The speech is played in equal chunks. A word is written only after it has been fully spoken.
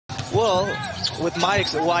Well, with my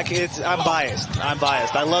I'm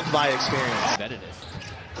biased. I love my experience. Competitive.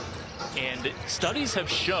 And studies have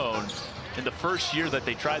shown in the first year that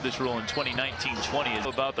they tried this rule in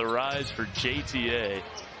 2019-20 about the rise for JTA.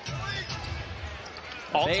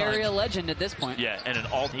 Bay Area legend at this point. Yeah, and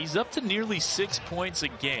he's up to nearly 6 points a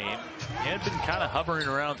game. He had been kind of hovering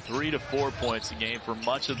around 3 to 4 points a game for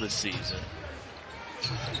much of the season.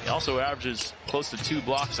 He also averages close to 2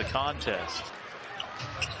 blocks a contest.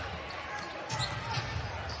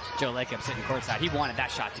 Joe Lacob sitting courtside. He wanted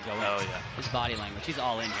that shot to go in. Oh, yeah. His body language. He's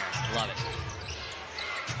all in here. Love it.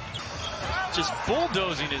 Just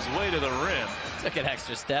bulldozing his way to the rim. Took an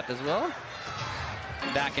extra step as well.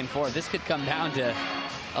 Back and forth. This could come down to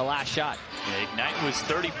a last shot. Yeah, Ignite was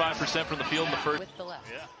 35% from the field in the first. With the left.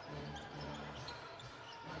 Yeah.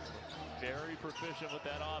 Very proficient with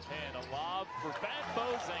that offhand. A lob for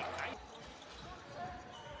Fanbo Zeng.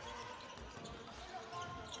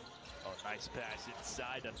 Oh, nice pass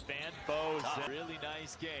inside to Fanbo Zeng. Really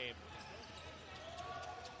nice game.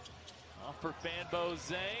 Off for Fanbo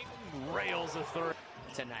Zeng. Rails a third.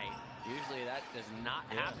 Tonight. Usually that does not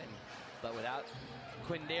happen. But without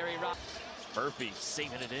Quindary Rock. Murphy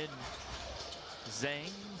saving it in.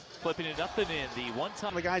 Zeng flipping it up and in. The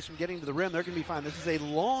one-time. The guys from getting to the rim, they're going to be fine. This is a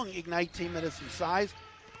long Ignite team that has some size.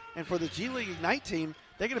 And for the G League Ignite team,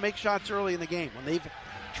 they're going to make shots early in the game. When they've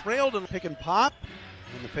trailed and pick and pop,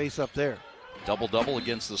 and the face up there. Double-double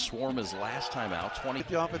against the Swarm his last time out. 20. Get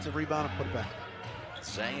the offensive rebound and put it back.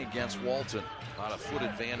 Zeng against Walton. About a foot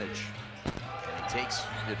advantage. And he takes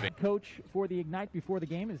advantage. Coach for the Ignite before the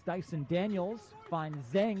game is Dyson Daniels. Finds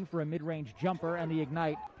Zeng for a mid-range jumper, and the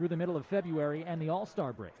Ignite through the middle of February and the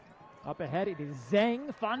All-Star break. Up ahead, it is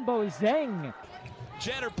Zeng, Fanbo Zeng.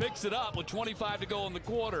 Jenner picks it up with 25 to go in the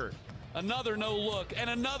quarter. Another no look and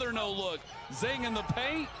another no look. Zeng in the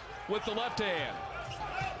paint with the left hand.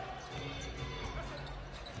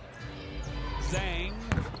 Zeng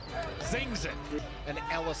zings it. And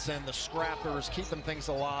Ellison, the scrappers, keeping things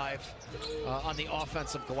alive on the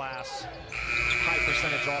offensive glass. High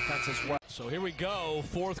percentage offense as well. So here we go,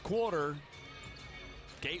 fourth quarter.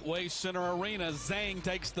 Gateway Center Arena. Zeng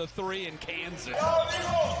takes the three and cans it.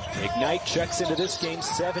 Ignite checks into this game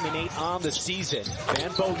 7-8 on the season.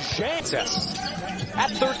 Fanbo Zeng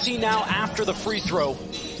at 13 now after the free throw.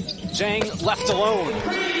 Zeng left alone.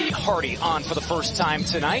 Hardy on for the first time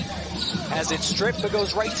tonight. Has it stripped, but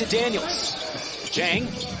goes right to Daniels. Zeng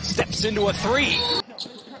steps into a three.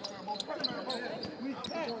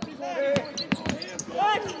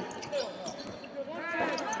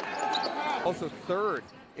 Also third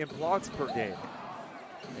in blocks per game.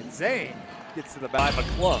 And Zeng gets to the back of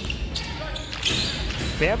the club.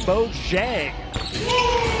 Fanbo Zeng.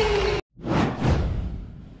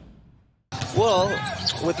 Well,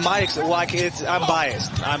 with my I'm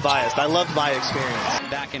biased. I love my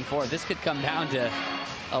experience. Back and forth. This could come down to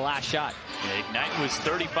a last shot. Yeah, Ignite was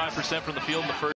 35% from the field in the first.